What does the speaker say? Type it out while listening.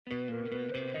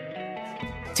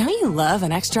Don't you love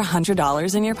an extra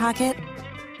 $100 in your pocket?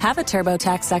 Have a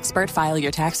TurboTax expert file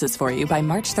your taxes for you by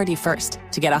March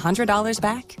 31st to get $100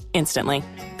 back instantly.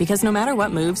 Because no matter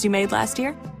what moves you made last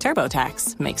year,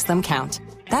 TurboTax makes them count.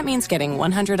 That means getting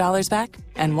 $100 back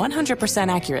and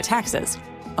 100% accurate taxes,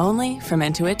 only from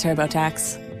Intuit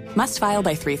TurboTax. Must file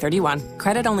by 3/31.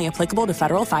 Credit only applicable to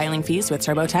federal filing fees with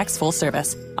TurboTax full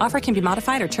service. Offer can be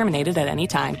modified or terminated at any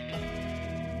time.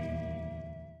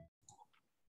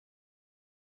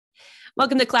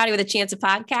 Welcome to Cloudy with a Chance of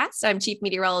Podcast. I'm Chief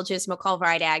Meteorologist McCall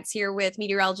Vrydags here with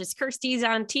meteorologist Kirsty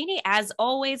Zontini. As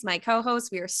always, my co-host,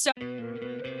 we are so...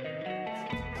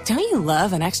 Don't you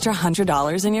love an extra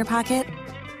 $100 in your pocket?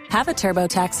 Have a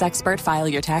TurboTax expert file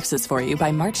your taxes for you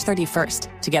by March 31st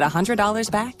to get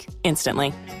 $100 back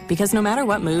instantly. Because no matter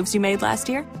what moves you made last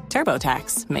year,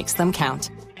 TurboTax makes them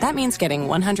count. That means getting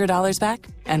 $100 back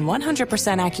and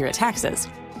 100% accurate taxes,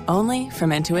 only from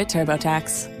Intuit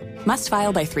TurboTax. Must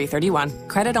file by 3/31.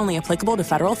 Credit only applicable to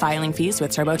federal filing fees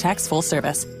with TurboTax full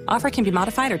service. Offer can be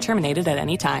modified or terminated at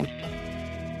any time.